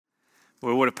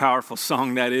Well, what a powerful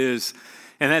song that is.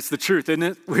 And that's the truth, isn't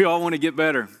it? We all want to get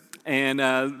better. And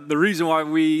the reason why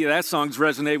that song's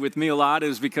resonate with me a lot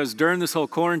is because during this whole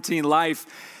quarantine life,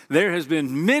 there has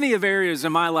been many of areas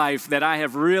in my life that I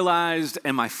have realized,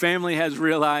 and my family has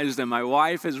realized, and my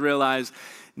wife has realized,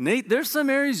 Nate, there's some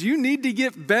areas you need to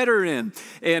get better in.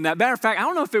 And matter of fact, I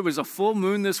don't know if it was a full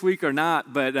moon this week or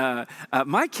not, but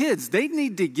my kids, they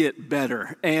need to get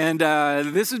better. And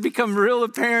this has become real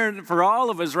apparent for all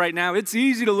of us right now. It's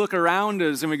easy to look around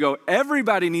us and we go,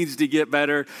 everybody needs to get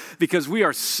better because we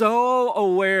are so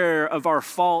aware of our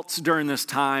faults during this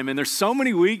time. And there's so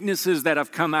many weaknesses that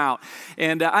have come out.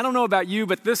 And I don't know about you,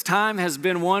 but this time has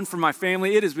been one for my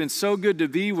family. It has been so good to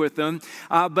be with them.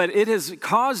 But it has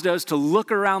caused us to look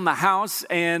around the house,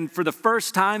 and for the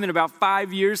first time in about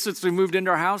 5 years since we moved into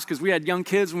our house, because we had young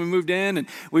kids when we moved in, and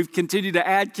we've continued to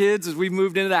add kids as we've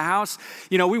moved into the house,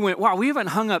 we went, wow, we haven't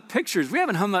hung up pictures, we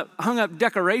haven't hung up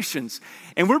decorations,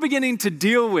 and we're beginning to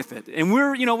deal with it. And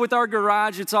we're, with our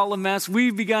garage, it's all a mess.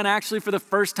 We've begun actually for the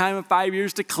first time in 5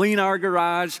 years to clean our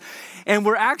garage, and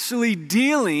we're actually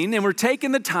dealing, and we're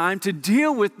taking the time to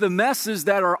deal with the messes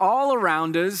that are all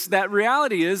around us. That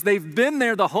reality is they've been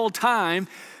there the whole time.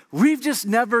 We've just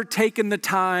never taken the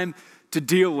time to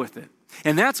deal with it.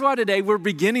 And that's why today we're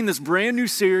beginning this brand new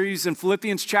series in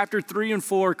Philippians chapter 3 and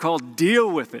 4 called Deal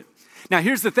With It. Now,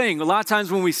 here's the thing. A lot of times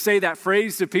when we say that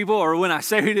phrase to people, or when I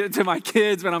say it to my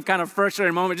kids when I'm kind of frustrated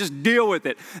in a moment, just deal with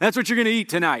it. That's what you're going to eat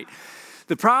tonight.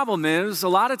 The problem is, a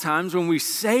lot of times when we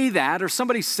say that, or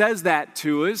somebody says that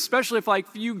to us, especially if like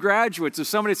you graduates, if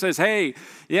somebody says, hey,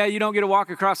 yeah, you don't get to walk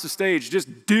across the stage,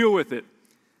 just deal with it.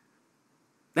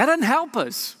 That doesn't help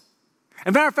us. As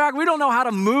a matter of fact, we don't know how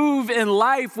to move in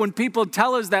life when people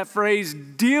tell us that phrase,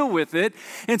 deal with it.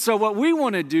 And so what we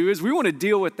want to do is we want to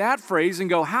deal with that phrase and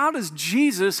go, how does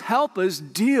Jesus help us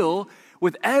deal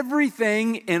with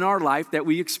everything in our life that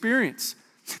we experience?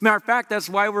 Matter of fact, that's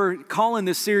why we're calling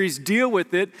this series Deal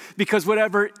With It, because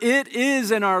whatever it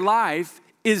is in our life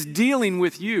is dealing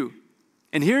with you.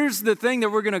 And here's the thing that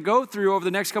we're going to go through over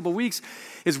the next couple of weeks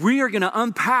is we are going to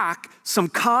unpack some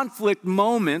conflict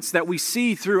moments that we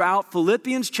see throughout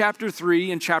Philippians chapter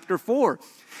 3 and chapter 4.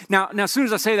 Now, as soon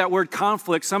as I say that word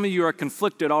conflict, some of you are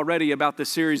conflicted already about this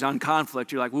series on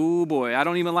conflict. You're like, oh boy, I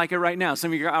don't even like it right now.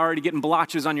 Some of you are already getting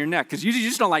blotches on your neck because you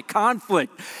just don't like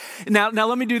conflict. Now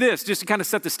let me do this just to kind of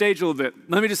set the stage a little bit.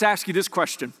 Let me just ask you this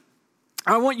question.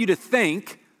 I want you to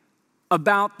think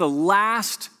about the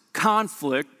last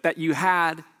conflict that you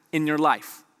had in your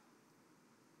life.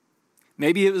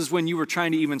 Maybe it was when you were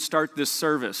trying to even start this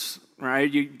service,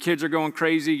 right? Your kids are going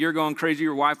crazy, you're going crazy,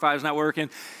 your Wi-Fi is not working.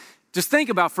 Just think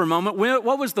about for a moment,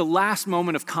 what was the last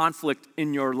moment of conflict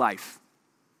in your life?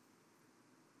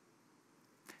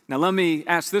 Now let me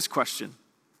ask this question.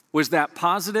 Was that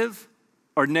positive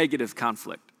or negative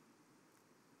conflict?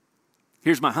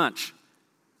 Here's my hunch.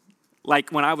 Like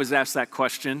when I was asked that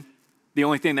question, the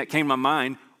only thing that came to my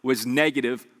mind was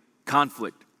negative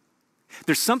conflict.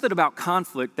 There's something about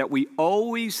conflict that we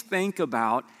always think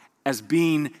about as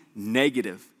being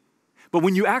negative. But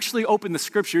when you actually open the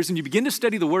scriptures and you begin to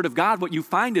study the word of God, what you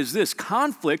find is this: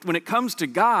 conflict, when it comes to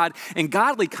God and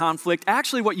godly conflict,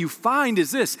 actually what you find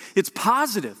is this: it's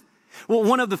positive. Well,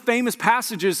 one of the famous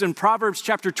passages in Proverbs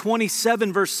chapter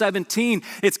 27, verse 17,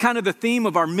 it's kind of the theme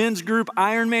of our men's group,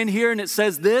 Iron Man here, and it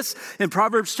says this, in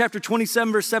Proverbs chapter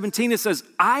 27, verse 17, it says,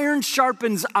 iron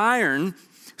sharpens iron,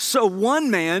 so one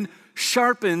man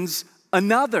sharpens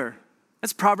another.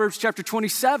 That's Proverbs chapter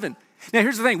 27. Now,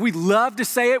 here's the thing. We love to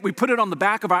say it. We put it on the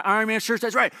back of our Iron Man shirts.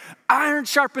 That's right. Iron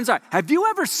sharpens iron. Have you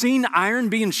ever seen iron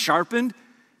being sharpened?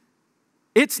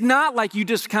 It's not like you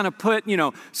just kind of put,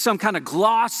 some kind of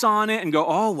gloss on it and go,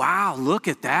 oh, wow, look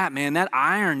at that, man, that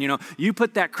iron, you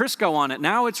put that Crisco on it.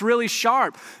 Now it's really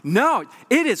sharp. No,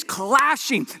 it is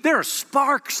clashing. There are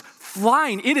sparks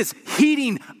flying. It is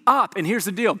heating up. And here's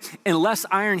the deal. Unless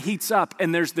iron heats up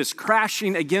and there's this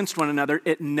crashing against one another,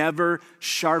 it never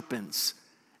sharpens.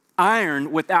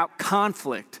 Iron without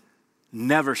conflict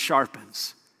never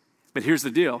sharpens. But here's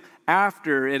the deal.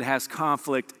 After it has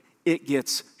conflict, it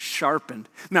gets sharpened.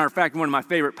 Matter of fact, one of my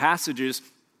favorite passages,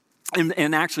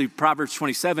 and actually Proverbs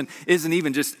 27, isn't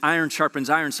even just iron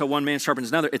sharpens iron, so one man sharpens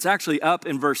another. It's actually up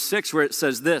in verse 6 where it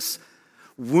says this: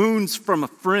 wounds from a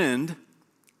friend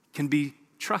can be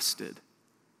trusted.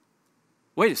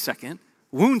 Wait a second.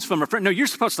 Wounds from a friend. No, you're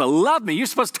supposed to love me. You're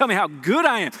supposed to tell me how good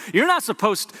I am. You're not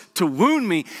supposed to wound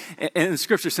me. And the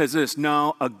scripture says this: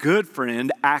 no, a good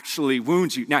friend actually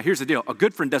wounds you. Now, here's the deal. A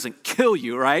good friend doesn't kill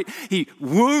you, right? He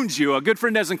wounds you. A good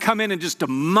friend doesn't come in and just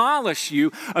demolish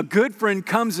you. A good friend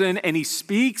comes in and he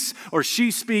speaks, or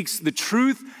she speaks, the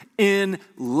truth in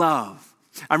love.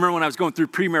 I remember when I was going through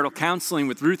premarital counseling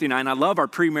with Ruthie and I love our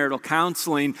premarital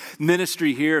counseling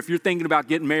ministry here. If you're thinking about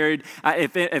getting married,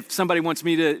 if somebody wants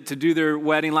me to do their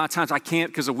wedding, a lot of times I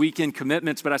can't because of weekend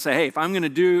commitments, but I say, hey, if I'm going to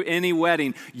do any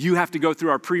wedding, you have to go through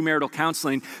our premarital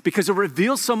counseling because it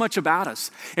reveals so much about us.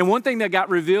 And one thing that got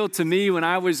revealed to me when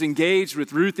I was engaged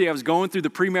with Ruthie, I was going through the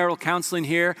premarital counseling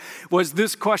here, was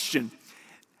this question: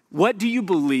 what do you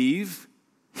believe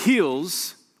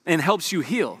heals and helps you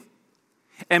heal?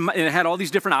 And it had all these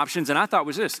different options, and I thought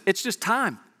was this: it's just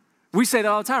time. We say that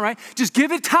all the time, right? Just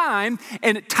give it time,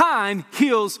 and time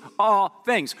heals all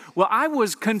things. Well, I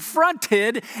was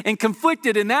confronted and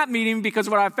conflicted in that meeting because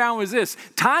what I found was this: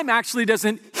 time actually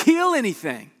doesn't heal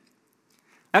anything.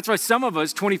 That's why some of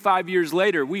us, 25 years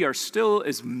later, we are still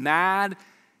as mad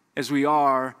as we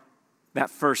are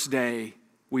that first day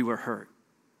we were hurt.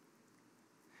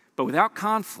 But without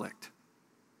conflict,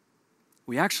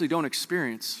 we actually don't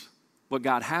experience what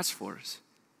God has for us.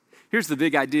 Here's the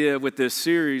big idea with this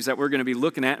series that we're going to be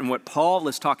looking at, and what Paul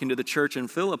is talking to the church in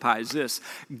Philippi is this: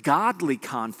 godly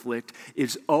conflict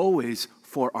is always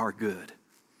for our good.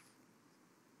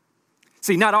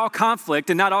 See, not all conflict,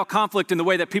 and not all conflict in the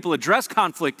way that people address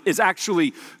conflict is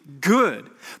actually good,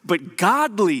 but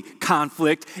godly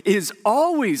conflict is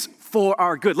always for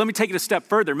our good. Let me take it a step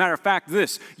further. Matter of fact,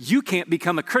 you can't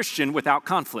become a Christian without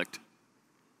conflict.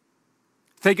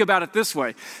 Think about it this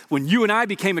way. When you and I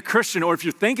became a Christian, or if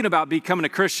you're thinking about becoming a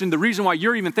Christian, the reason why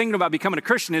you're even thinking about becoming a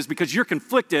Christian is because you're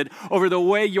conflicted over the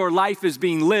way your life is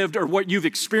being lived or what you've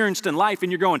experienced in life.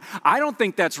 And you're going, I don't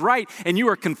think that's right. And you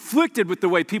are conflicted with the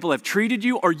way people have treated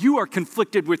you, or you are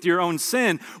conflicted with your own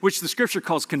sin, which the scripture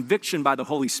calls conviction by the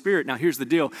Holy Spirit. Now, here's the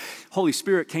deal. Holy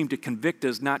Spirit came to convict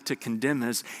us, not to condemn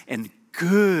us. And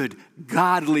good,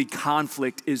 godly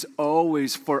conflict is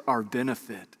always for our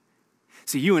benefit.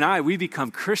 See, you and I, we become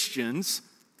Christians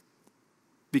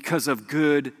because of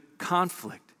good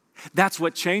conflict. That's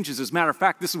what changes. As a matter of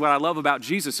fact, this is what I love about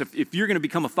Jesus. If you're going to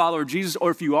become a follower of Jesus, or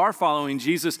if you are following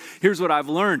Jesus, here's what I've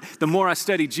learned. The more I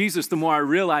study Jesus, the more I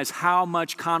realize how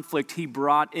much conflict he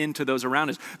brought into those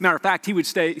around us. Matter of fact, he would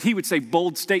say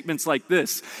bold statements like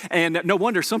this. And no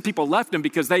wonder some people left him,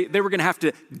 because they were going to have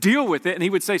to deal with it. And he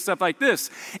would say stuff like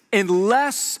this: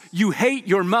 unless you hate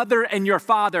your mother and your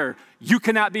father, you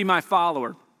cannot be my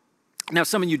follower. Now,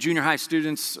 some of you junior high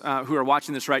students who are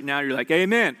watching this right now, you're like,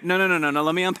 amen. No.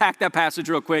 Let me unpack that passage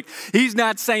real quick. He's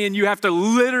not saying you have to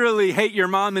literally hate your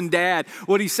mom and dad.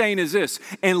 What he's saying is this: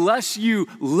 unless you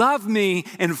love me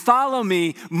and follow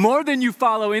me more than you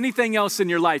follow anything else in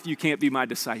your life, you can't be my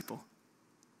disciple.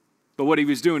 But what he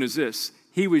was doing is this: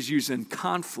 he was using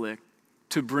conflict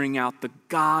to bring out the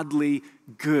godly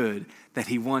good that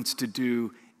he wants to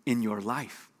do in your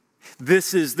life.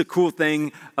 This is the cool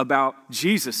thing about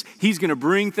Jesus. He's going to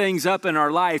bring things up in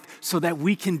our life so that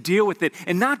we can deal with it.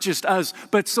 And not just us,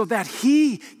 but so that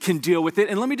he can deal with it.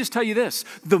 And let me just tell you this: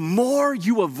 the more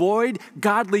you avoid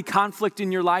godly conflict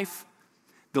in your life,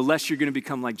 the less you're going to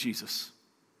become like Jesus.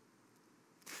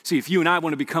 See, if you and I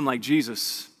want to become like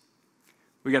Jesus,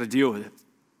 we got to deal with it.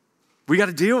 We got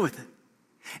to deal with it.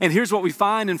 And here's what we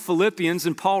find in Philippians,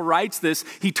 and Paul writes this.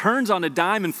 He turns on a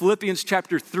dime in Philippians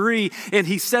chapter 3, and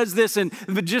he says this, and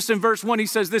just in verse 1, he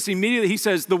says this immediately. He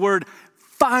says the word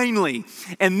finally,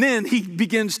 and then he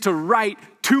begins to write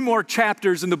 2 more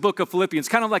chapters in the book of Philippians,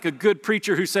 kind of like a good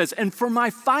preacher who says, and for my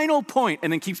final point,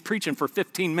 and then keeps preaching for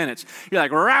 15 minutes. You're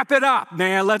like, wrap it up,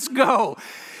 man, let's go.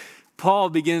 Paul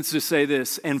begins to say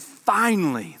this, and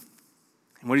finally,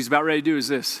 and what he's about ready to do is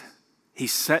this: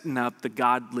 he's setting up the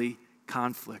godly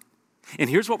conflict. And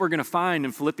here's what we're going to find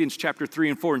in Philippians chapter 3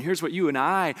 and 4. And here's what you and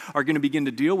I are going to begin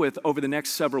to deal with over the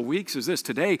next several weeks is this.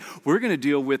 Today, we're going to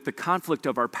deal with the conflict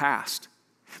of our past.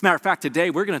 Matter of fact, today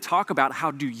we're going to talk about how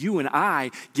do you and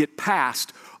I get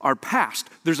past our past.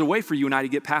 There's a way for you and I to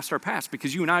get past our past,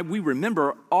 because you and I, we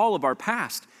remember all of our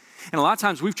past. And a lot of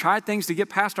times we've tried things to get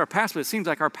past our past, but it seems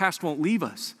like our past won't leave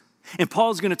us. And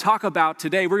Paul's going to talk about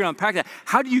today, we're going to unpack that.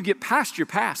 How do you get past your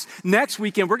past? Next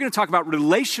weekend, we're going to talk about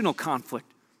relational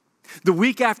conflict. The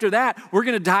week after that, we're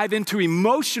going to dive into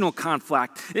emotional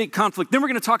conflict. Then we're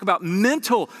going to talk about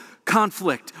mental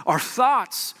conflict, our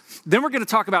thoughts. Then we're going to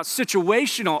talk about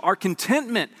situational, our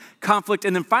contentment conflict.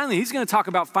 And then finally, he's going to talk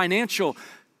about financial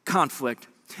conflict.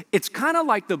 It's kind of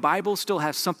like the Bible still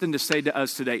has something to say to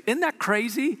us today. Isn't that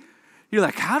crazy? You're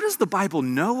like, how does the Bible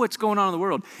know what's going on in the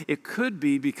world? It could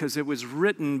be because it was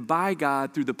written by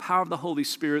God through the power of the Holy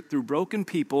Spirit, through broken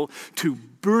people, to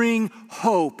bring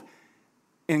hope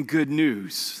and good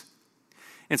news.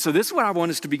 And so this is what I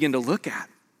want us to begin to look at.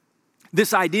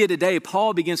 This idea today,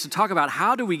 Paul begins to talk about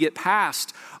how do we get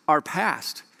past our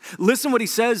past. Listen what he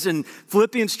says in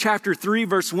Philippians chapter 3,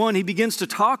 verse 1. He begins to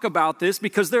talk about this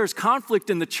because there's conflict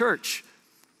in the church.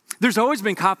 There's always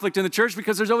been conflict in the church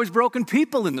because there's always broken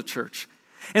people in the church.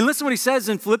 And listen what he says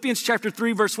in Philippians chapter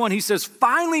 3, verse 1. He says,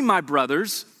 finally, my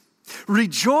brothers,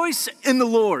 rejoice in the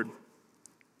Lord.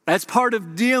 That's part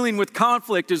of dealing with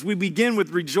conflict as we begin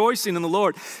with rejoicing in the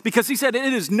Lord. Because he said,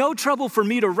 it is no trouble for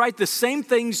me to write the same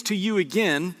things to you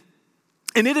again,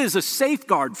 and it is a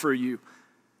safeguard for you.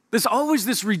 There's always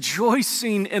this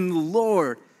rejoicing in the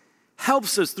Lord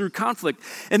helps us through conflict.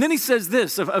 And then he says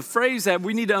this, a phrase that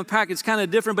we need to unpack. It's kind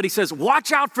of different, but he says,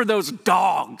 watch out for those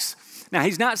dogs. Now,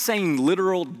 he's not saying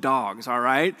literal dogs, all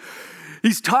right?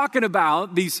 He's talking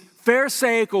about these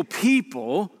Pharisaical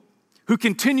people who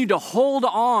continue to hold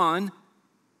on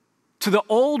to the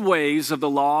old ways of the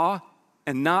law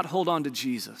and not hold on to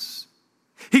Jesus.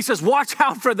 He says, watch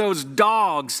out for those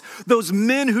dogs, those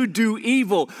men who do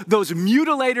evil, those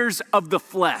mutilators of the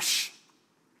flesh.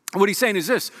 What he's saying is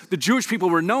this, the Jewish people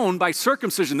were known by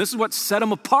circumcision. This is what set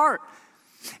them apart.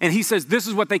 And he says, this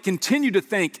is what they continue to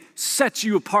think sets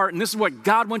you apart. And this is what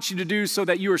God wants you to do so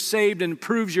that you are saved and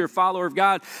proves you're a follower of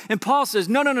God. And Paul says,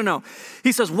 no.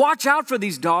 He says, watch out for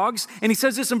these dogs. And he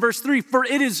says this in verse 3, for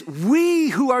it is we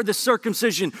who are the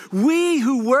circumcision, we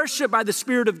who worship by the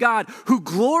Spirit of God, who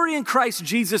glory in Christ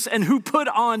Jesus and who put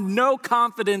on no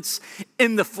confidence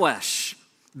in the flesh,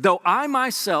 though I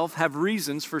myself have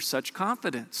reasons for such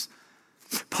confidence.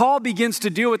 Paul begins to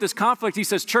deal with this conflict. He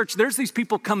says, church, there's these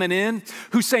people coming in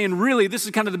who's saying, really, this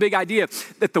is kind of the big idea,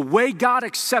 that the way God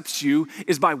accepts you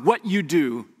is by what you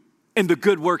do and the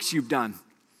good works you've done.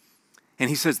 And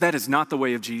he says, that is not the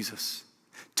way of Jesus.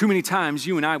 Too many times,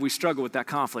 you and I, we struggle with that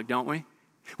conflict, don't we?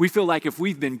 We feel like if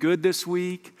we've been good this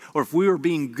week, or if we were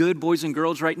being good boys and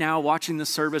girls right now watching the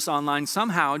service online,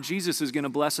 somehow Jesus is going to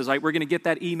bless us. Like we're going to get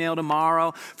that email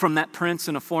tomorrow from that prince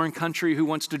in a foreign country who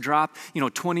wants to drop,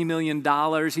 $20 million.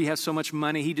 He has so much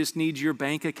money, he just needs your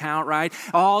bank account, right?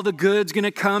 All the good's going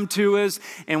to come to us.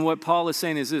 And what Paul is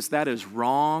saying is this, that is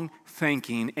wrong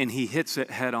thinking, and he hits it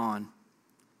head on.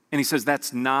 And he says,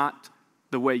 that's not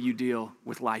the way you deal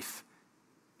with life.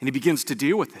 And he begins to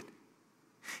deal with it.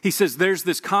 He says there's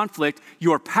this conflict,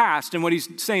 your past, and what he's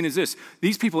saying is this,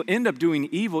 these people end up doing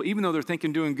evil even though they're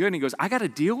thinking doing good, and he goes, I got to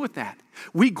deal with that.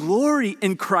 We glory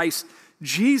in Christ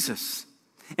Jesus.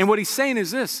 And what he's saying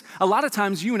is this, a lot of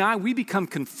times you and I, we become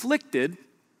conflicted,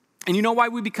 and you know why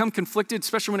we become conflicted,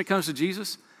 especially when it comes to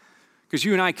Jesus? Because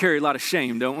you and I carry a lot of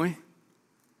shame, don't we?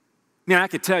 I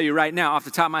could tell you right now, off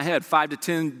the top of my head, 5 to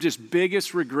 10 just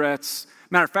biggest regrets.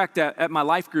 Matter of fact, at my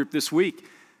life group this week,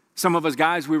 some of us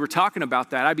guys, we were talking about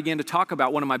that. I began to talk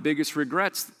about one of my biggest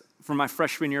regrets from my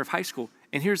freshman year of high school.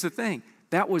 And here's the thing,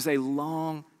 that was a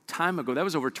long time ago. That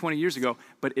was over 20 years ago,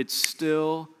 but it's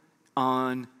still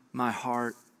on my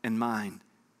heart and mind.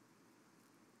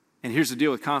 And here's the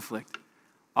deal with conflict.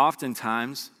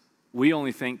 Oftentimes, we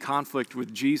only think conflict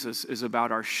with Jesus is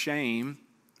about our shame.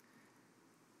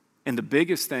 And the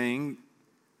biggest thing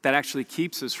that actually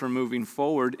keeps us from moving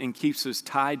forward and keeps us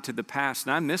tied to the past,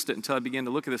 and I missed it until I began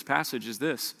to look at this passage, is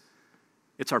this.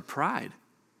 It's our pride.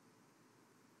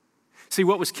 See,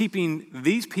 what was keeping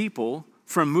these people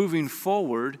from moving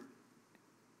forward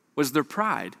was their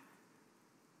pride.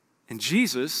 And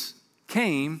Jesus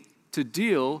came to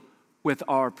deal with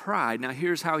our pride. Now,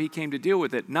 here's how he came to deal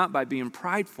with it, not by being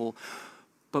prideful,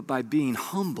 but by being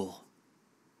humble.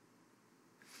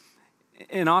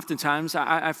 And oftentimes,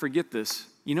 I forget this.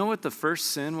 You know what the first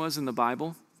sin was in the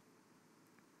Bible?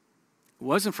 It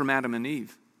wasn't from Adam and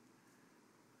Eve.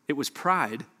 It was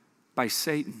pride by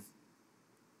Satan.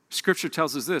 Scripture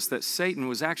tells us this, that Satan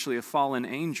was actually a fallen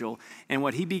angel, and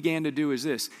what he began to do is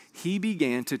this. He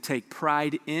began to take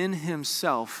pride in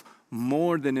himself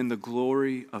more than in the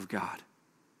glory of God.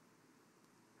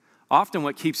 Often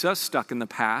what keeps us stuck in the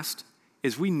past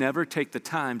is we never take the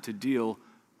time to deal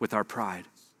with our pride.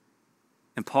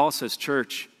 And Paul says,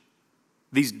 church,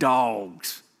 these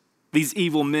dogs, these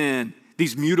evil men,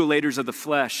 these mutilators of the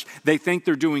flesh, they think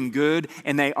they're doing good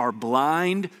and they are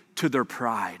blind to their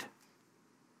pride.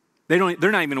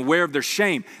 They're not even aware of their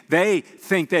shame. They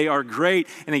think they are great.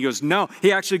 And he goes, no.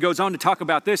 He actually goes on to talk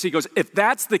about this. He goes, if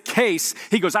that's the case,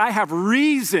 he goes, I have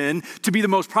reason to be the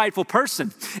most prideful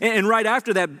person. And right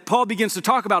after that, Paul begins to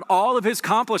talk about all of his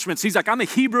accomplishments. He's like, I'm a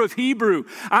Hebrew of Hebrew.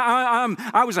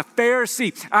 I was a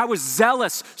Pharisee. I was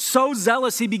zealous, so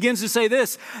zealous. He begins to say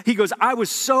this. He goes, I was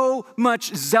so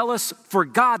much zealous for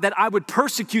God that I would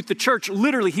persecute the church.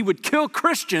 Literally, he would kill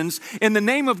Christians in the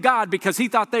name of God because he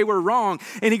thought they were wrong.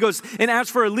 And he goes, goes, and as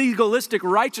for a legalistic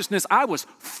righteousness, I was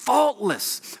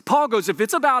faultless. Paul goes, if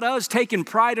it's about us taking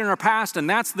pride in our past, and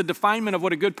that's the definement of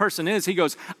what a good person is, he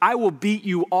goes, I will beat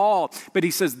you all. But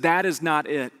he says, that is not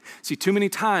it. See, too many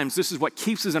times, this is what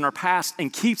keeps us in our past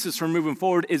and keeps us from moving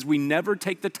forward, is we never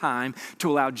take the time to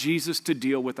allow Jesus to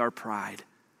deal with our pride.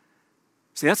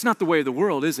 See, that's not the way of the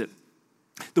world, is it?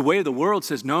 The way of the world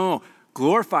says, no,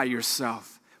 glorify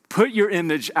yourself. Put your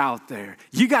image out there.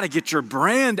 You got to get your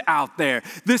brand out there.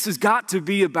 This has got to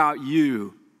be about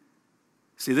you.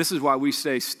 See, this is why we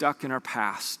stay stuck in our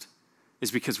past,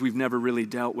 is because we've never really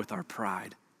dealt with our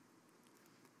pride.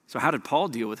 So how did Paul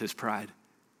deal with his pride?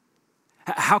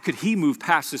 How could he move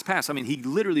past his past? I mean, he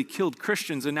literally killed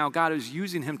Christians, and now God is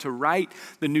using him to write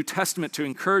the New Testament to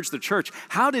encourage the church.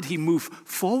 How did he move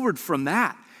forward from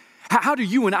that? How do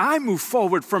you and I move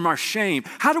forward from our shame?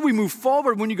 How do we move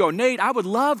forward when you go, Nate, I would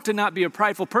love to not be a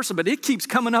prideful person, but it keeps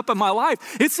coming up in my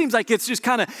life. It seems like it's just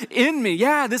kind of in me.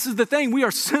 Yeah, this is the thing. We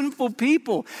are sinful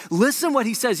people. Listen what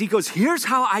he says. He goes, here's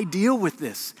how I deal with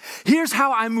this. Here's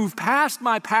how I move past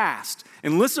my past.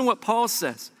 And listen what Paul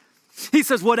says. He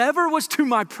says, whatever was to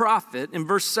my profit, in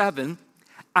verse 7,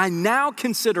 I now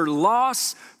consider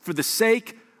loss for the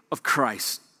sake of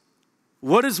Christ.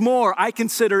 What is more, I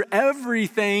consider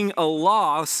everything a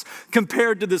loss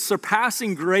compared to the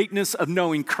surpassing greatness of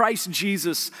knowing Christ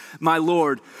Jesus, my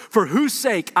Lord, for whose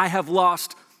sake I have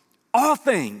lost all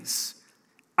things.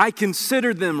 I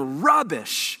consider them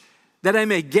rubbish, that I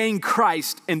may gain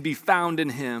Christ and be found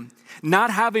in him, not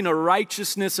having a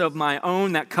righteousness of my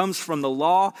own that comes from the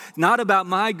law, not about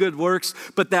my good works,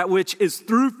 but that which is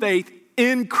through faith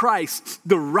in Christ,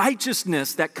 the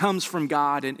righteousness that comes from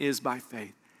God and is by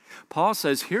faith. Paul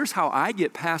says, here's how I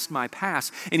get past my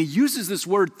past. And he uses this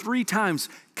word 3 times,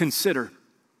 consider.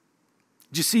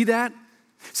 Did you see that?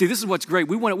 See, this is what's great.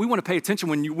 We want to pay attention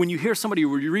when you hear somebody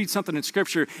or you read something in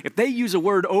Scripture. If they use a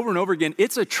word over and over again,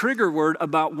 it's a trigger word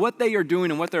about what they are doing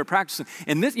and what they're practicing.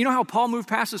 And this, you know how Paul moved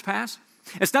past his past?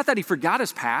 It's not that he forgot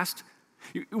his past.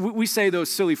 We say those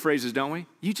silly phrases, don't we?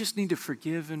 You just need to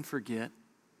forgive and forget.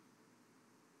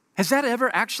 Has that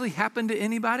ever actually happened to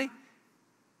anybody?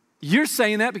 You're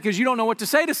saying that because you don't know what to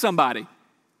say to somebody.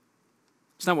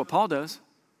 It's not what Paul does.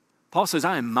 Paul says,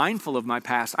 I am mindful of my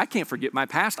past. I can't forget my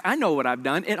past. I know what I've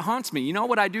done. It haunts me. You know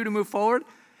what I do to move forward?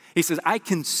 He says, I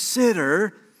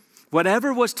consider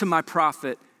whatever was to my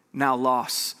profit now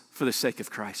loss for the sake of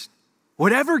Christ.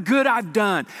 Whatever good I've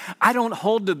done, I don't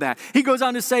hold to that. He goes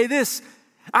on to say this,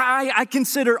 I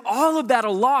consider all of that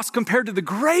a loss compared to the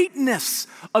greatness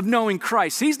of knowing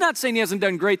Christ. He's not saying he hasn't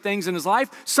done great things in his life.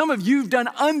 Some of you have done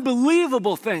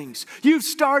unbelievable things. You've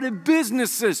started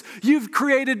businesses. You've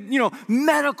created,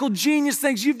 medical genius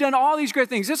things. You've done all these great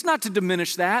things. It's not to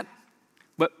diminish that.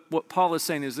 But what Paul is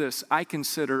saying is this, I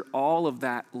consider all of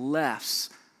that less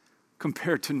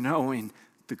compared to knowing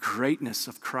the greatness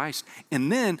of Christ. And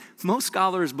then most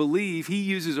scholars believe he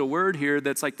uses a word here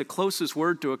that's like the closest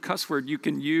word to a cuss word you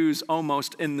can use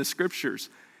almost in the Scriptures.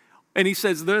 And he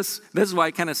says this is why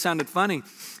it kind of sounded funny.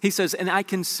 He says, and I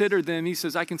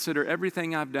consider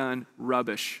everything I've done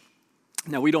rubbish.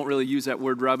 Now, we don't really use that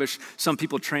word rubbish. Some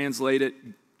people translate it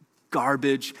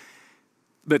garbage.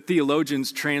 But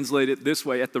theologians translate it this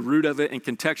way, at the root of it, and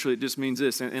contextually it just means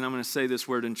this. And I'm going to say this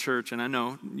word in church, and I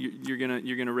know you're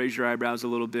going to raise your eyebrows a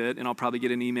little bit, and I'll probably get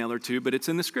an email or two, but it's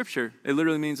in the Scripture. It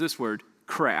literally means this word,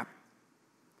 crap.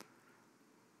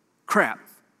 Crap.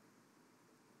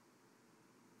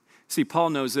 See,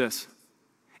 Paul knows this.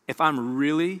 If I'm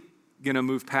really going to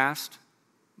move past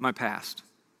my past,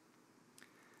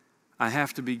 I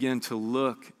have to begin to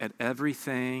look at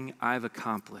everything I've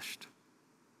accomplished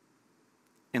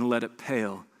and let it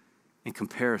pale in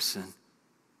comparison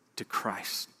to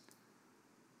Christ.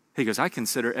 He goes, I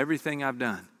consider everything I've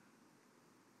done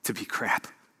to be crap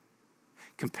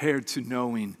compared to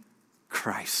knowing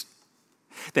Christ.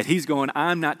 That he's going,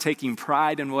 I'm not taking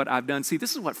pride in what I've done. See,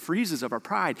 this is what frees us of our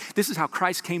pride. This is how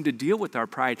Christ came to deal with our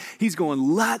pride. He's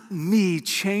going, let me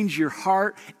change your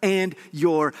heart and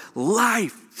your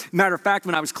life. Matter of fact,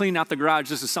 when I was cleaning out the garage,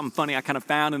 this is something funny I kind of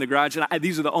found in the garage. And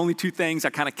these are the only 2 things I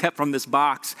kind of kept from this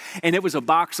box. And it was a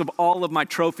box of all of my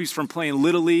trophies from playing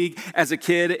Little League as a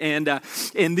kid. And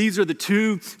these are the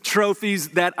 2 trophies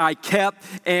that I kept.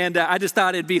 And I just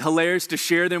thought it'd be hilarious to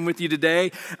share them with you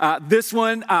today. This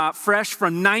one, fresh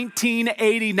from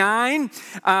 1989,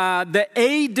 the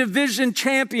A Division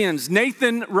champions,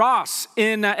 Nathan Ross.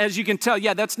 As you can tell,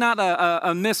 that's not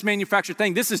a mismanufactured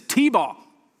thing. This is T-ball.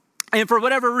 And for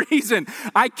whatever reason,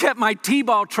 I kept my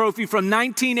T-ball trophy from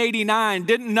 1989,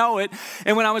 didn't know it.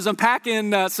 And when I was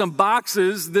unpacking some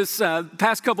boxes this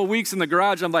past couple weeks in the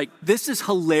garage, I'm like, this is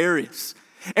hilarious.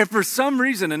 And for some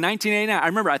reason in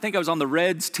 1989, I think I was on the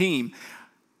Reds team.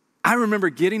 I remember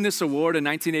getting this award in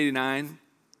 1989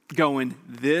 going,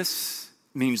 this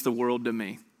means the world to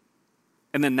me.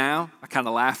 And then now I kind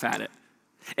of laugh at it.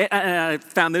 And I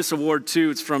found this award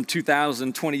too. It's from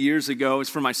 2020 years ago. It's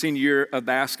for my senior year of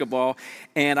basketball.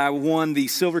 And I won the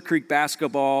Silver Creek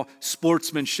Basketball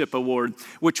Sportsmanship Award,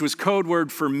 which was code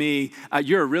word for me.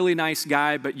 You're a really nice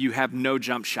guy, but you have no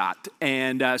jump shot.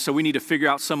 And so we need to figure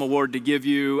out some award to give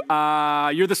you.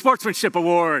 You're the Sportsmanship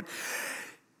Award.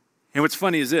 And what's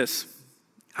funny is this.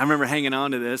 I remember hanging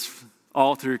on to this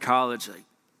all through college. Like,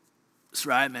 that's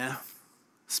right, man.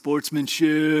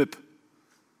 Sportsmanship.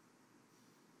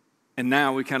 And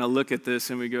now we kind of look at this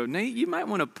and we go, Nate, you might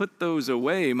want to put those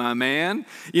away, my man.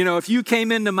 You know, if you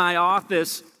came into my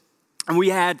office and we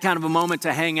had kind of a moment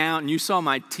to hang out and you saw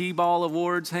my T-ball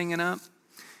awards hanging up,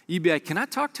 you'd be like, can I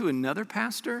talk to another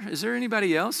pastor? Is there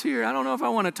anybody else here? I don't know if I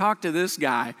want to talk to this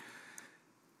guy.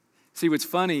 See, what's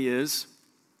funny is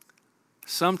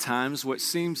sometimes what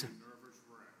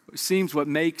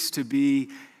makes to be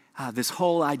this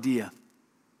whole idea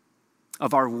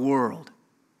of our world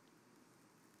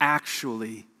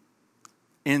actually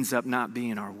ends up not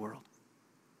being our world.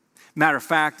 Matter of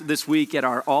fact, this week at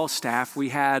our all staff, we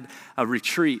had a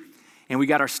retreat and we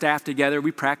got our staff together.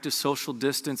 We practiced social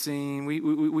distancing.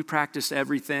 We practiced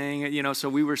everything, you know, so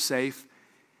we were safe.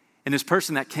 And this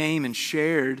person that came and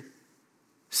shared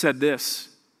said this.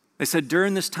 They said,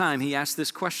 during this time, he asked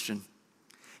this question.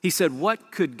 He said,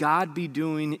 what could God be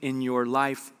doing in your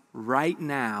life right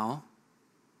now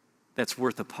that's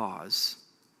worth a pause?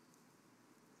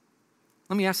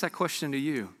 Let me ask that question to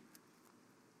you.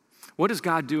 What is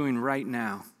God doing right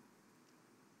now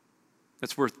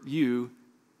that's worth you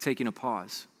taking a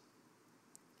pause?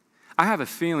 I have a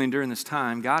feeling during this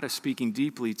time, God is speaking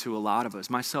deeply to a lot of us,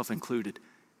 myself included.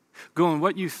 Going,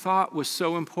 what you thought was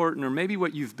so important, or maybe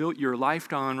what you've built your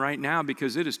life on right now,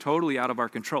 because it is totally out of our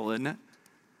control, isn't it?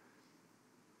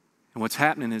 And what's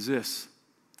happening is this.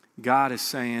 God is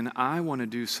saying, I want to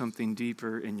do something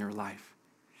deeper in your life.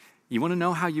 You want to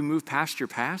know how you move past your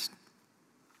past?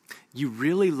 You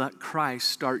really let Christ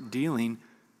start dealing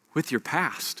with your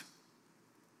past.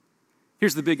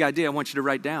 Here's the big idea I want you to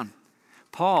write down.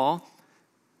 Paul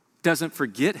doesn't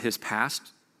forget his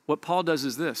past. What Paul does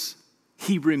is this.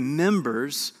 He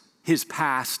remembers his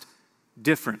past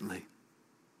differently.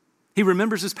 He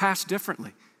remembers his past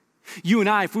differently. You and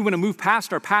I, if we want to move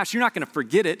past our past, you're not going to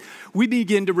forget it. We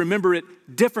begin to remember it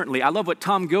differently. I love what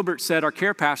Tom Gilbert said, our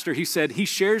care pastor. He said he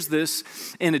shares this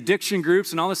in addiction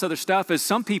groups and all this other stuff as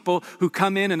some people who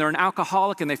come in and they're an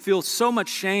alcoholic and they feel so much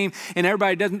shame and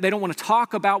they don't want to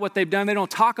talk about what they've done. They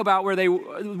don't talk about where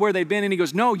they've been. And he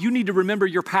goes, no, you need to remember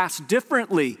your past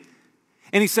differently.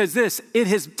 And he says this, it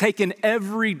has taken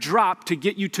every drop to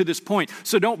get you to this point.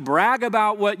 So don't brag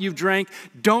about what you've drank.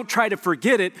 Don't try to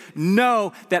forget it.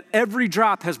 Know that every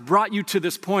drop has brought you to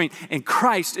this point, and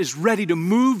Christ is ready to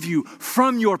move you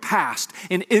from your past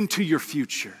and into your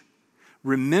future.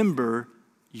 Remember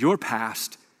your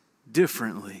past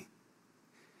differently.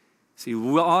 See, a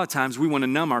lot of times we want to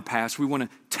numb our past. We want to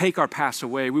take our past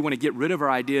away. We want to get rid of our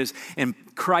ideas. And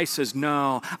Christ says,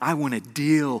 no, I want to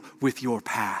deal with your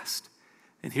past.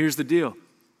 And here's the deal.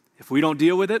 If we don't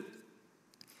deal with it,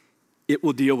 it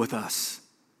will deal with us.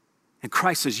 And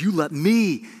Christ says, you let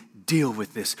me deal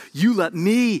with this. You let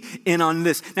me in on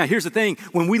this. Now, here's the thing.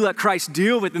 When we let Christ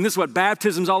deal with it, and this is what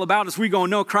baptism is all about, is we go,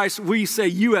 no, Christ, we say,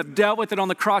 you have dealt with it on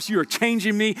the cross. You are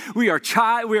changing me. We are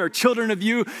children of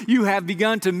you. You have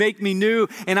begun to make me new,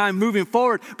 and I'm moving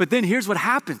forward. But then here's what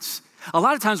happens. A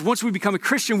lot of times, once we become a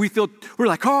Christian, we're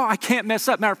like, oh, I can't mess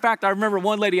up. Matter of fact, I remember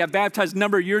one lady I baptized a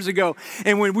number of years ago,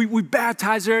 and when we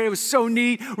baptized her, it was so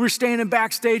neat. We were standing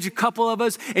backstage, a couple of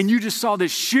us, and you just saw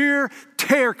this sheer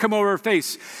tear come over her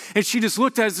face. And she just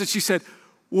looked at us and she said,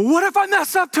 well, what if I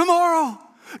mess up tomorrow?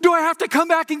 Do I have to come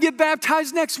back and get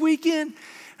baptized next weekend?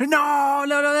 No,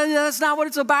 that's not what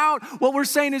it's about. What we're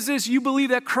saying is this, you believe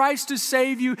that Christ has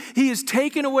saved you. He has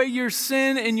taken away your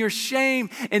sin and your shame,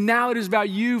 and now it is about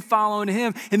you following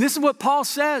him. And this is what Paul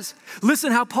says.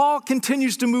 Listen how Paul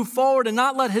continues to move forward and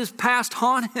not let his past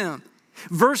haunt him.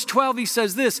 Verse 12, he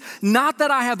says this, not that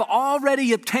I have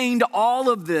already obtained all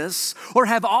of this or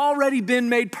have already been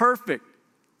made perfect.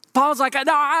 Paul's like, no,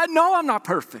 I know I'm not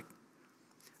perfect,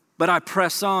 but I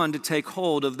press on to take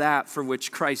hold of that for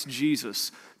which Christ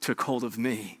Jesus took hold of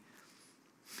me.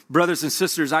 Brothers and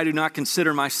sisters, I do not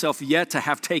consider myself yet to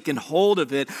have taken hold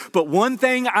of it, but one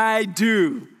thing I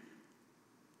do,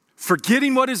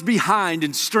 Forgetting what is behind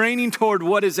and straining toward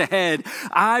what is ahead,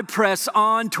 I press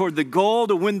on toward the goal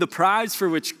to win the prize for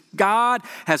which God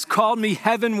has called me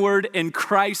heavenward in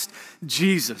Christ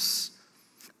Jesus.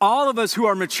 All of us who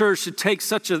are mature should take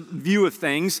such a view of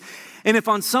things. And if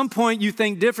on some point you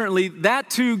think differently,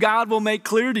 that too God will make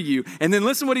clear to you. And then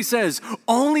listen what he says,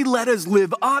 only let us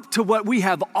live up to what we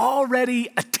have already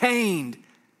attained.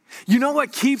 You know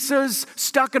what keeps us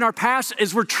stuck in our past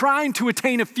is we're trying to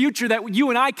attain a future that you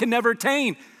and I can never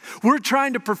attain. We're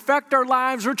trying to perfect our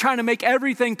lives. We're trying to make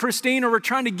everything pristine, or we're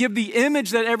trying to give the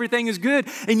image that everything is good.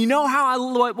 And you know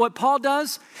what Paul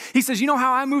does? He says, you know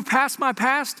how I move past my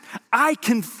past? I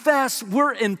confess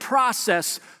we're in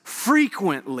process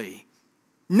frequently.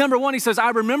 Number one, he says, I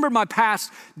remember my past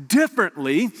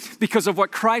differently because of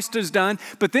what Christ has done.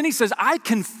 But then he says, I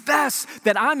confess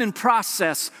that I'm in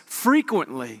process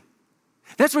frequently.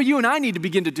 That's what you and I need to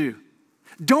begin to do.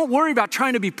 Don't worry about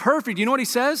trying to be perfect. You know what he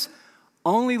says?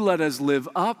 Only let us live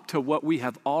up to what we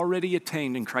have already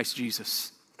attained in Christ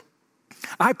Jesus.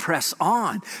 I press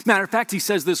on. Matter of fact, he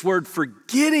says this word,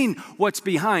 forgetting what's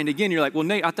behind. Again, you're like, well,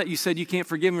 Nate, I thought you said you can't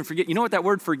forgive and forget. You know what that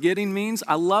word forgetting means?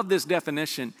 I love this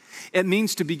definition. It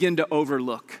means to begin to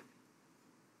overlook.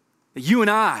 You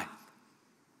and I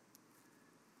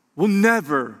will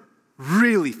never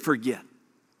really forget.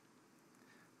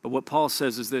 But what Paul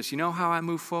says is this, you know how I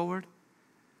move forward?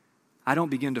 I don't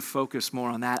begin to focus more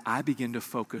on that. I begin to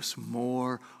focus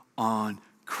more on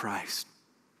Christ.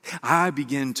 I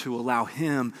begin to allow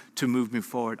him to move me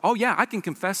forward. Oh yeah, I can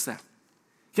confess that.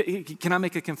 Can I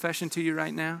make a confession to you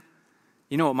right now?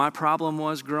 You know what my problem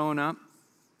was growing up?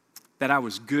 That I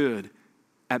was good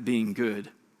at being good.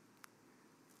 I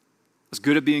was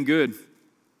good at being good.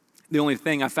 The only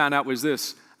thing I found out was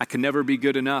this, I could never be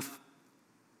good enough.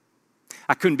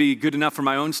 I couldn't be good enough for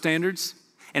my own standards.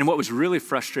 And what was really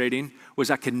frustrating was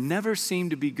I could never seem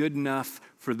to be good enough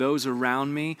for those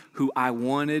around me who I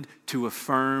wanted to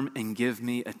affirm and give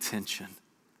me attention.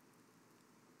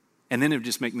 And then it would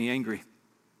just make me angry.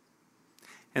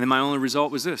 And then my only result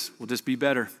was this, we'll just be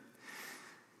better.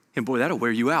 And boy, that'll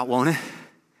wear you out, won't it?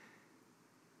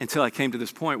 Until I came to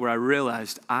this point where I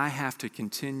realized I have to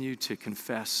continue to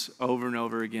confess over and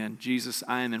over again, Jesus,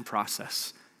 I am in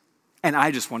process. And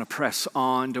I just want to press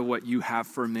on to what you have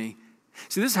for me.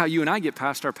 See, this is how you and I get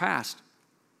past our past.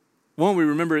 One, we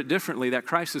remember it differently, that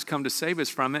Christ has come to save us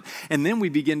from it. And then we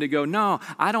begin to go, no,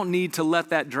 I don't need to let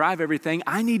that drive everything.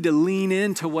 I need to lean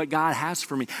into what God has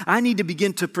for me. I need to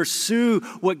begin to pursue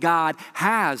what God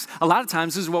has. A lot of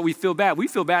times this is what we feel bad. We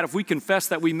feel bad if we confess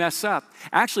that we mess up.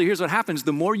 Actually, here's what happens.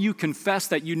 The more you confess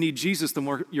that you need Jesus, the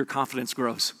more your confidence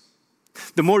grows.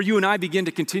 The more you and I begin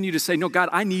to continue to say, no, God,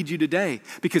 I need you today.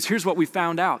 Because here's what we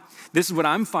found out. This is what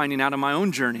I'm finding out on my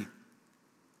own journey.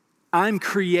 I'm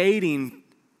creating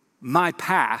my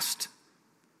past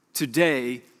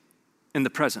today in the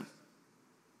present.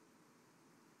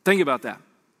 Think about that.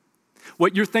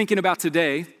 What you're thinking about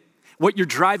today, what you're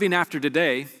driving after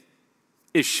today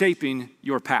is shaping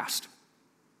your past.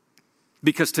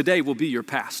 Because today will be your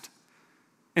past.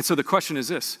 And so the question is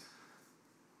this,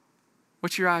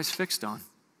 what's your eyes fixed on?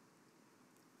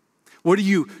 What are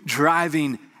you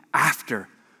driving after?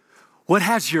 What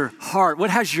has your heart? What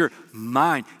has your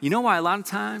mind? You know why a lot of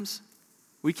times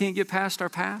we can't get past our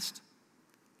past?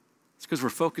 It's because we're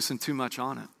focusing too much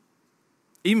on it.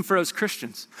 Even for us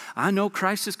Christians, I know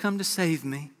Christ has come to save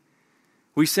me.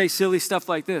 We say silly stuff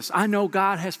like this. I know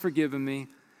God has forgiven me.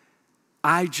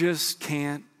 I just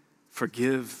can't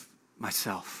forgive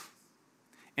myself.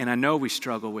 And I know we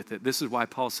struggle with it. This is why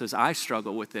Paul says I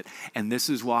struggle with it. And this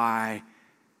is why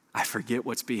I forget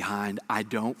what's behind. I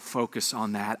don't focus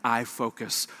on that. I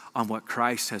focus on what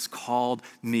Christ has called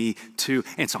me to.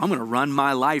 And so I'm going to run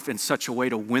my life in such a way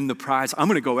to win the prize. I'm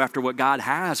going to go after what God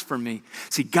has for me.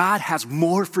 See, God has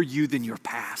more for you than your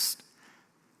past.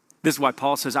 This is why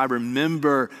Paul says, I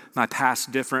remember my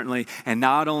past differently. And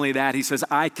not only that, he says,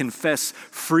 I confess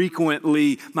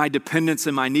frequently my dependence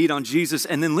and my need on Jesus.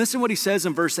 And then listen what he says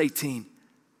in verse 18.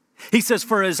 He says,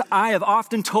 for as I have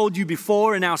often told you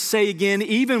before and now say again,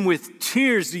 even with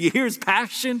tears, do you hear his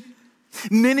passion?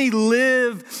 Many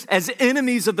live as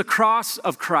enemies of the cross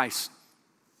of Christ.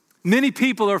 Many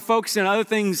people are focusing on other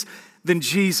things than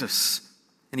Jesus.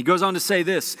 And he goes on to say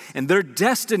this, and their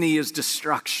destiny is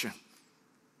destruction.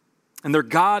 And their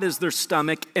God is their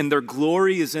stomach, and their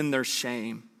glory is in their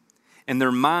shame. And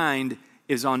their mind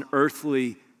is on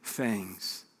earthly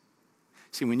things.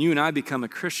 See, when you and I become a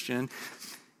Christian,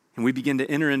 and and we begin to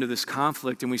enter into this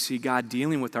conflict and we see God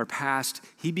dealing with our past,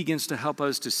 he begins to help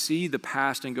us to see the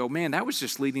past and go, man, that was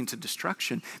just leading to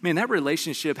destruction. Man, that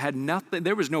relationship had nothing.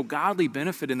 There was no godly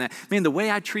benefit in that. Man, the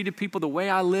way I treated people, the way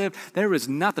I lived, there was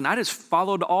nothing. I just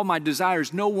followed all my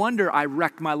desires. No wonder I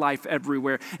wrecked my life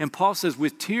everywhere. And Paul says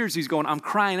with tears, he's going, I'm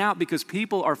crying out because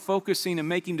people are focusing and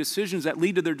making decisions that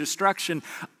lead to their destruction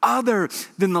other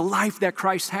than the life that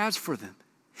Christ has for them.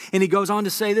 And he goes on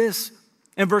to say this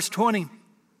in verse 20,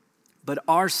 but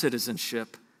our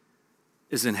citizenship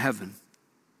is in heaven,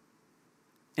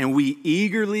 and we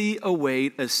eagerly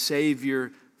await a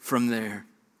Savior from there,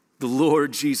 the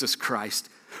Lord Jesus Christ,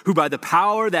 who by the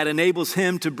power that enables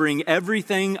him to bring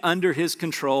everything under his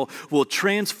control will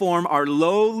transform our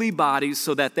lowly bodies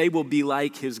so that they will be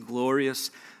like his glorious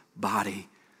body.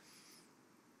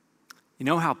 You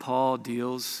know how Paul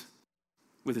deals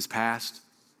with his past?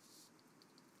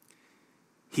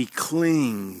 He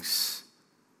clings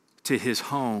to his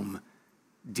home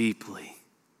deeply.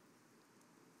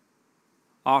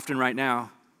 Often right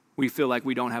now, we feel like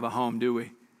we don't have a home, do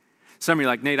we? Some of you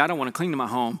are like, Nate, I don't want to cling to my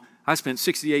home. I spent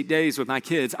 68 days with my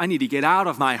kids. I need to get out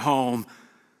of my home.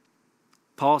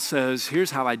 Paul says,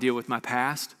 here's how I deal with my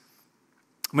past.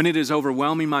 When it is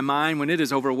overwhelming my mind, when it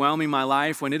is overwhelming my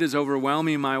life, when it is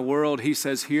overwhelming my world, he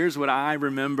says, here's what I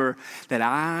remember, that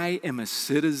I am a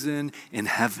citizen in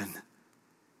heaven.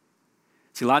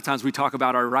 See, a lot of times we talk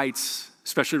about our rights,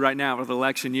 especially right now with the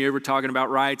election year, we're talking about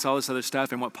rights, all this other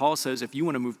stuff. And what Paul says, if you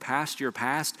want to move past your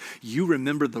past, you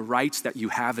remember the rights that you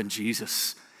have in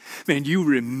Jesus. Man, you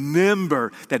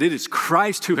remember that it is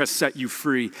Christ who has set you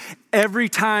free. Every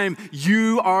time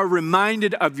you are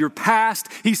reminded of your past,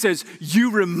 he says,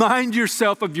 you remind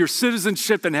yourself of your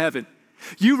citizenship in heaven.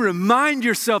 You remind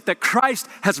yourself that Christ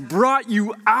has brought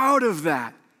you out of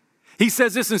that. He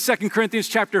says this in 2 Corinthians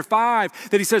chapter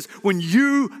 5, that he says, when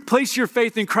you place your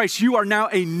faith in Christ, you are now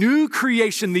a new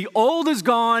creation. The old is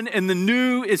gone and the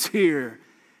new is here.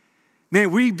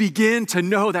 Man, we begin to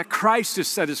know that Christ has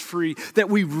set us free, that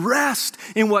we rest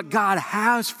in what God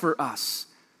has for us,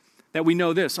 that we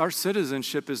know this, our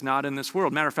citizenship is not in this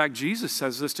world. Matter of fact, Jesus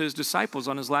says this to his disciples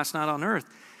on his last night on earth.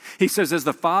 He says, as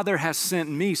the Father has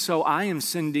sent me, so I am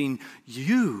sending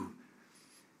you,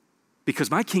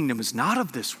 because my kingdom is not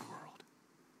of this world.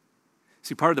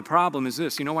 See, part of the problem is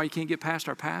this. You know why you can't get past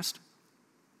our past?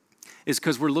 It's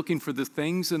because we're looking for the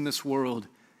things in this world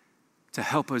to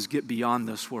help us get beyond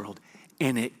this world,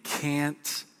 and it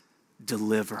can't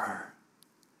deliver.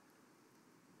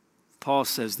 Paul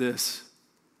says this,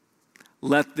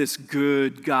 let this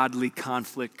good, godly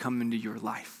conflict come into your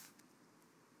life.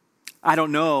 I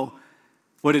don't know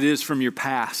what it is from your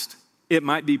past. It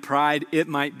might be pride, it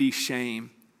might be shame.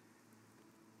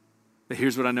 But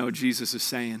here's what I know Jesus is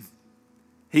saying.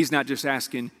 He's not just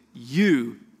asking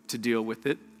you to deal with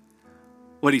it.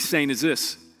 What he's saying is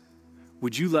this,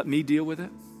 would you let me deal with it?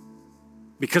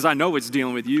 Because I know it's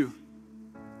dealing with you.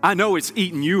 I know it's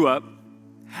eating you up.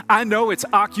 I know it's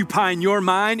occupying your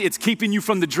mind. It's keeping you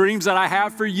from the dreams that I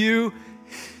have for you.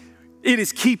 It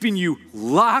is keeping you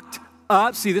locked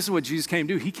up. See, this is what Jesus came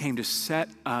to do. He came to set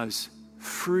us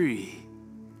free.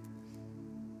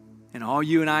 And all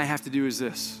you and I have to do is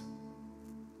this.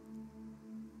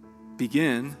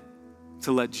 Begin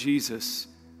to let Jesus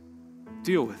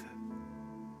deal with it.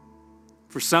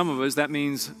 For some of us, that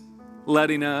means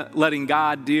letting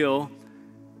God deal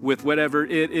with whatever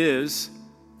it is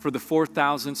for the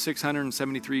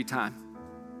 4,673 time.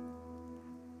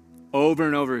 Over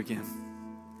and over again,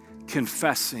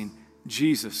 confessing,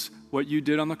 Jesus, what you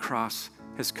did on the cross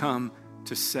has come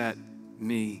to set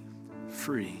me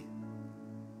free.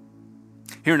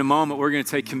 Here in a moment, we're going to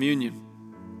take communion.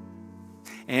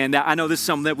 And I know this is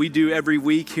something that we do every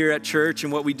week here at church.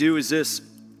 And what we do is this.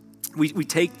 We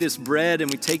take this bread and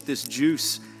we take this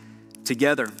juice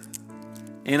together.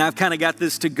 And I've kind of got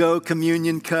this to-go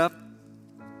communion cup.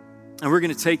 And we're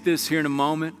going to take this here in a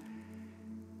moment.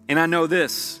 And I know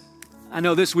this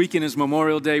weekend is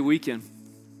Memorial Day weekend.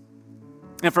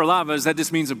 And for a lot of us, that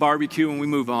just means a barbecue and we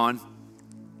move on.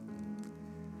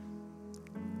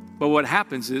 But what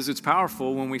happens is it's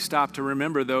powerful when we stop to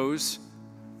remember those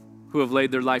who have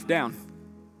laid their life down.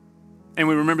 And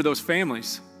we remember those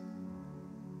families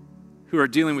who are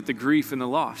dealing with the grief and the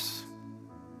loss.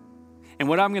 And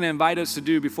what I'm going to invite us to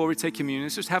do before we take communion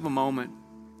is just have a moment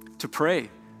to pray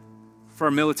for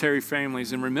our military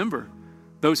families and remember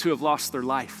those who have lost their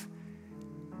life.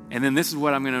 And then this is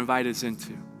what I'm going to invite us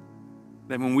into.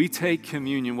 That when we take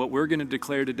communion, what we're going to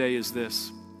declare today is this.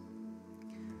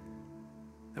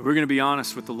 That we're going to be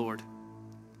honest with the Lord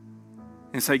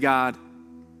and say, God,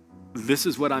 this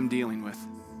is what I'm dealing with.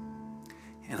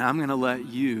 And I'm going to let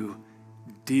you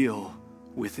deal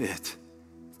with it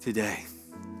today.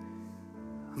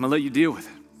 I'm going to let you deal with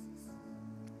it.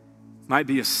 Might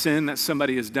be a sin that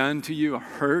somebody has done to you, a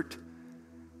hurt.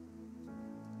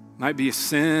 Might be a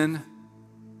sin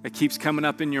that keeps coming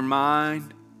up in your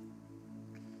mind.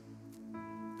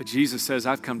 But Jesus says,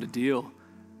 I've come to deal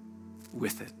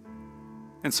with it.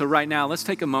 And so right now, let's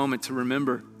take a moment to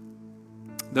remember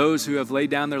those who have laid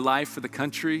down their life for the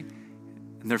country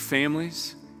and their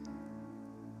families.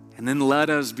 And then let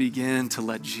us begin to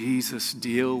let Jesus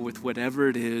deal with whatever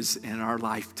it is in our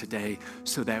life today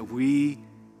so that we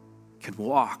can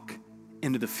walk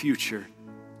into the future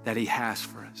that he has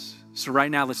for us. So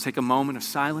right now, let's take a moment of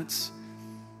silence.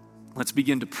 Let's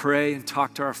begin to pray and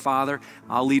talk to our Father.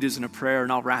 I'll lead us in a prayer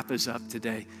and I'll wrap us up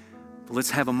today. But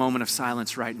let's have a moment of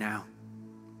silence right now.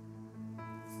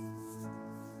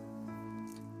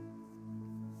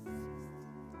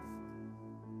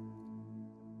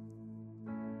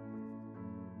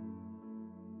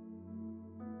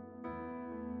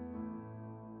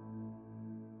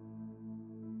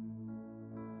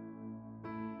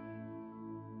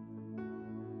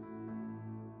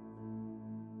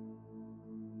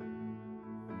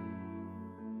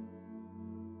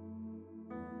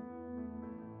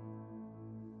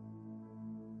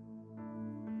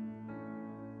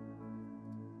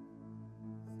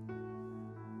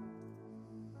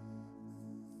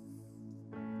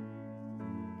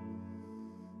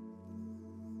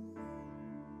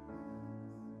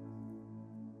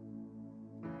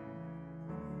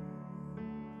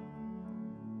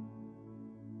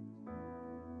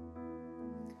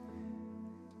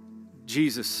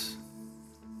 Jesus,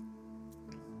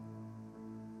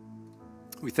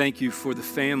 we thank you for the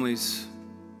families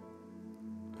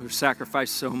who have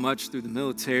sacrificed so much through the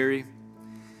military.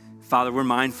 Father, we're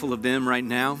mindful of them right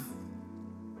now.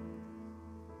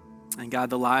 And God,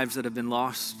 the lives that have been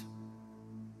lost.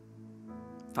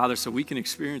 Father, so we can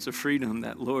experience a freedom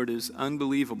that, Lord, is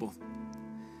unbelievable.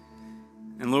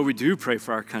 And Lord, we do pray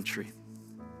for our country.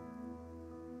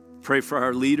 Pray for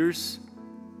our leaders.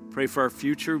 Pray for our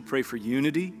future. Pray for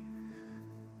unity.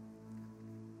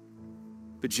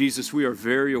 But Jesus, we are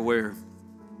very aware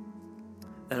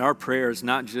that our prayer is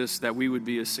not just that we would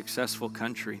be a successful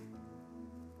country.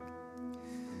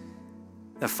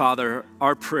 That, Father,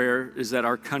 our prayer is that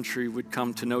our country would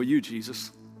come to know you,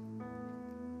 Jesus.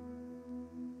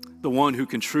 The one who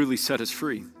can truly set us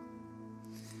free.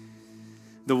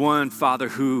 The one, Father,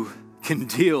 who can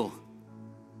deal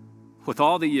with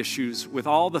all the issues, with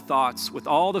all the thoughts, with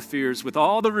all the fears, with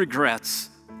all the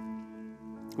regrets,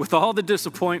 with all the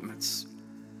disappointments.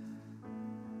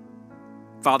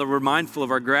 Father, we're mindful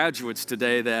of our graduates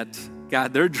today that,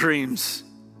 God, their dreams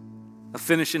of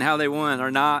finishing how they want are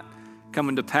not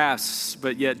coming to pass,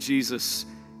 but yet, Jesus,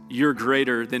 you're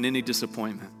greater than any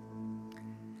disappointment.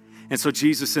 And so,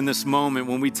 Jesus, in this moment,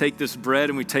 when we take this bread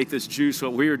and we take this juice,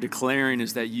 what we are declaring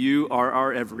is that you are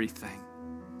our everything.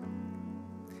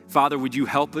 Father, would you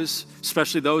help us,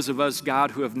 especially those of us,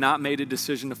 God, who have not made a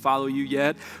decision to follow you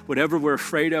yet? Whatever we're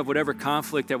afraid of, whatever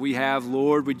conflict that we have,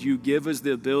 Lord, would you give us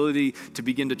the ability to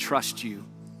begin to trust you?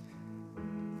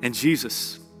 And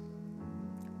Jesus,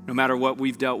 no matter what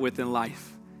we've dealt with in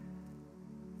life,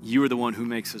 you are the one who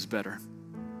makes us better.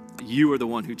 You are the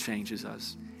one who changes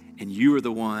us. And you are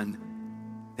the one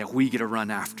that we get to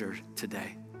run after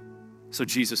today. So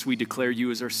Jesus, we declare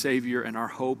you as our Savior and our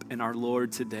hope and our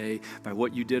Lord today by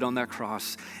what you did on that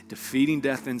cross, defeating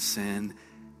death and sin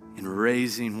and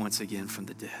raising once again from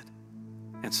the dead.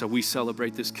 And so we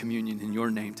celebrate this communion in your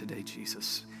name today,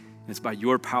 Jesus. And it's by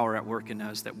your power at work in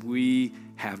us that we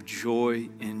have joy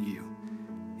in you.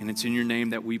 And it's in your name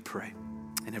that we pray.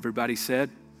 And everybody said,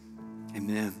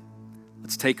 amen.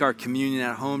 Let's take our communion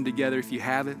at home together if you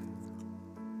have it.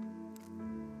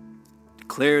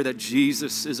 Declare that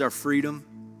Jesus is our freedom.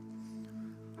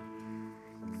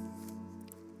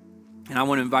 And I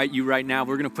want to invite you right now,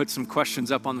 we're going to put some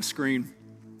questions up on the screen.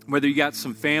 Whether you got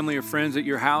some family or friends at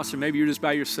your house, or maybe you're just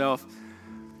by yourself,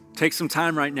 take some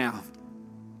time right now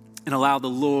and allow the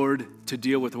Lord to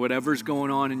deal with whatever's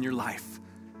going on in your life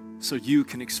so you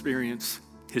can experience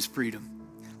his freedom.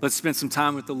 Let's spend some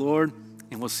time with the Lord,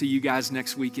 and we'll see you guys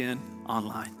next weekend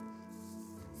online.